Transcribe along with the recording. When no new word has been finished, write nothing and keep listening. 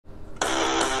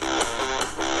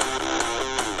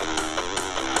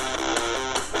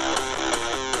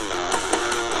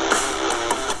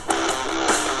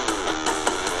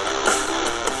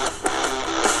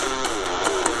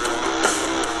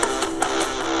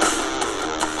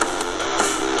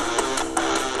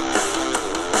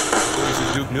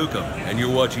Newcomb, and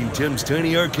you're watching Tim's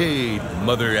Tiny Arcade,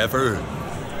 mother effer.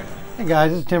 Hey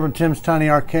guys, it's Tim from Tim's Tiny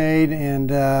Arcade,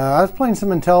 and I was playing some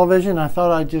Intellivision. I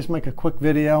thought I'd just make a quick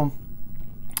video.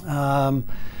 Since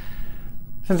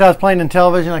I was playing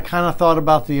Intellivision, I kind of thought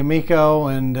about the Amico,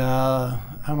 and I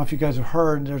don't know if you guys have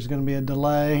heard, there's going to be a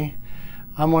delay.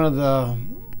 I'm one of the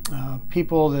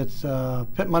people that's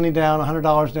put money down,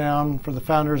 $100 down for the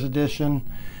Founders Edition,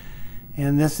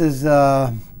 and this has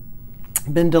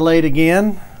been delayed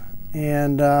again,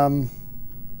 and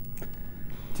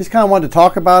just kind of wanted to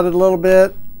talk about it a little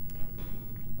bit.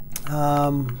 I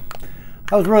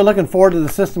was really looking forward to the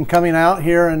system coming out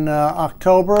here in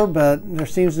October, but there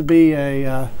seems to be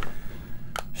a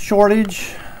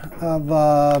shortage of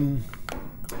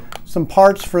some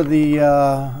parts for the,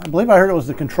 I believe I heard it was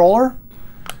the controller,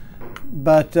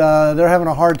 but they're having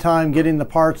a hard time getting the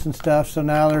parts and stuff, so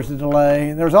now there's a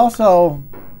delay. There's also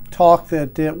talk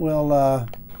that it will,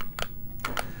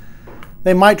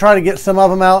 they might try to get some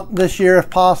of them out this year if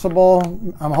possible.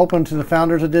 I'm hoping to the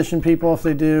Founders Edition people if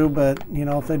they do, but you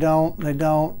know, if they don't, they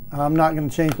don't. I'm not going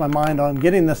to change my mind on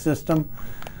getting the system.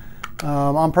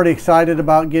 I'm pretty excited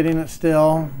about getting it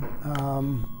still. I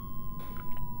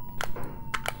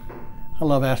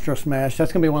love Astro Smash.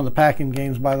 That's going to be one of the packing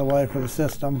games, by the way, for the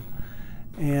system.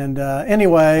 And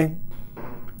anyway,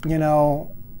 you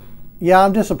know, yeah,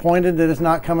 I'm disappointed that it's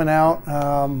not coming out.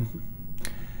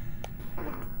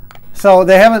 So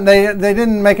they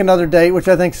didn't make another date, which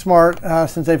I think is smart,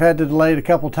 since they've had to delay it a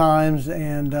couple times.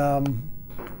 And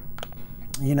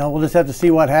you know, we'll just have to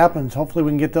see what happens. Hopefully,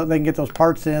 they can get those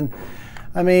parts in.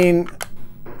 I mean,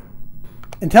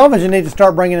 Intellivision needs to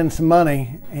start bringing in some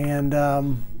money. And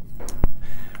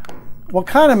what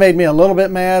kind of made me a little bit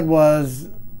mad was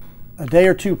a day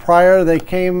or two prior, they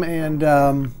came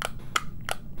and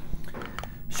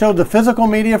showed the physical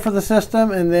media for the system,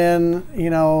 and then,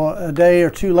 you know, a day or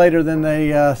two later, then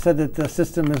they said that the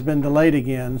system has been delayed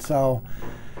again. So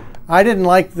I didn't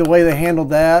like the way they handled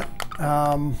that.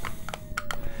 I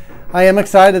am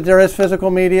excited that there is physical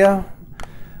media,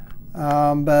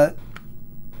 but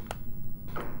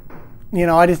you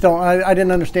know, I just don't. I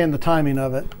didn't understand the timing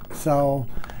of it. So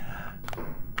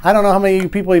I don't know how many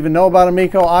people even know about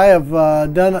Amico. I have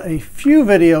done a few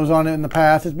videos on it in the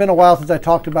past. It's been a while since I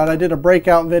talked about it. I did a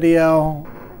breakout video.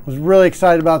 Was really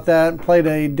excited about that. Played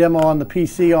a demo on the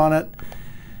PC on it.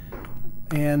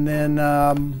 And then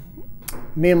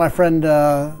me and my friend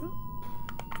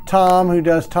Tom, who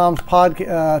does Tom's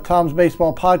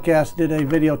Baseball Podcast, did a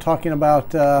video talking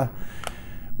about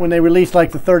when they released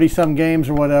like the 30-some games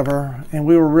or whatever. And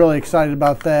we were really excited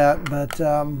about that. But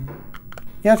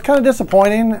yeah, it's kind of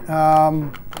disappointing,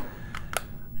 because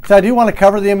I do want to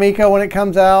cover the Amico when it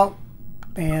comes out,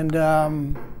 and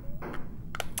I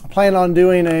plan on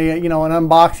doing an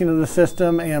unboxing of the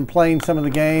system and playing some of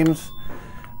the games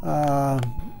on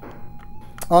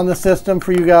the system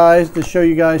for you guys, to show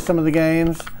you guys some of the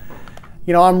games.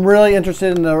 You know, I'm really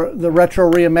interested in the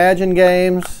retro reimagined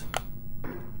games,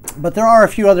 but there are a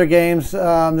few other games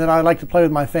that I like to play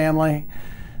with my family.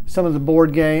 Some of the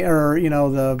board game, or you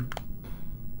know,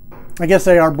 I guess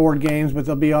they are board games, but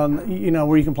they'll be on, you know,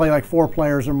 where you can play like 4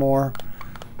 players or more.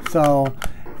 So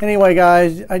anyway,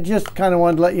 guys, I just kind of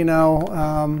wanted to let you know,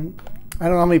 I don't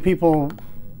know how many people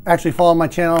actually follow my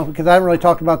channel, because I haven't really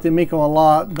talked about the Amico a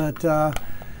lot, but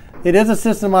it is a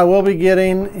system I will be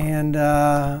getting, and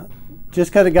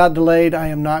just because it got delayed, I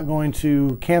am not going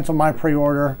to cancel my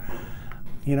pre-order.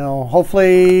 You know,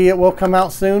 hopefully it will come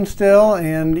out soon still,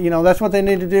 and you know, that's what they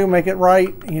need to do, make it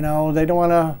right. You know, they don't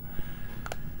want to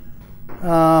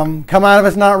come out of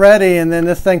it's not ready, and then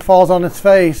this thing falls on its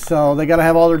face. So they got to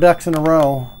have all their ducks in a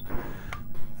row.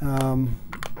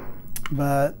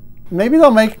 But maybe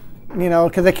they'll make, you know,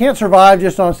 because they can't survive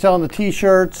just on selling the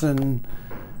T-shirts and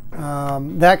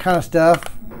that kind of stuff.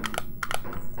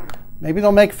 Maybe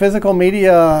they'll make physical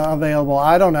media available.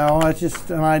 I don't know. It's just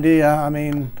an idea. I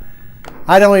mean,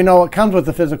 I don't even know what comes with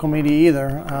the physical media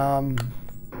either.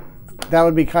 That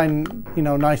would be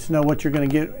nice to know what you're going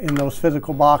to get in those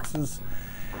physical boxes.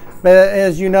 But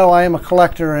as you know, I am a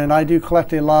collector, and I do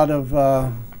collect a lot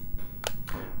of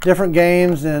different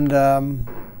games, and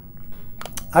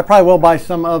I probably will buy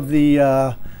some of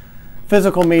the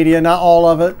physical media, not all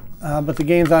of it, but the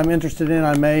games I'm interested in,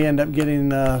 I may end up getting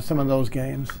some of those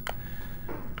games.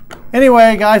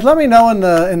 Anyway, guys, let me know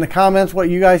in the comments what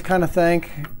you guys kind of think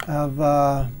of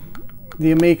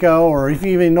the Amico, or if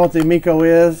you even know what the Amico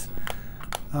is.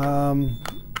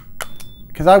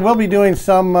 Because I will be doing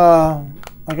some,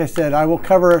 like I said, I will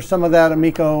cover some of that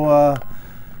Amico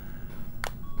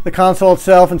the console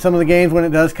itself and some of the games when it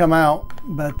does come out.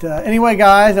 But anyway,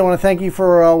 guys, I want to thank you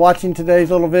for watching today's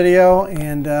little video,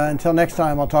 and until next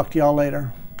time, I'll talk to y'all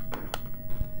later.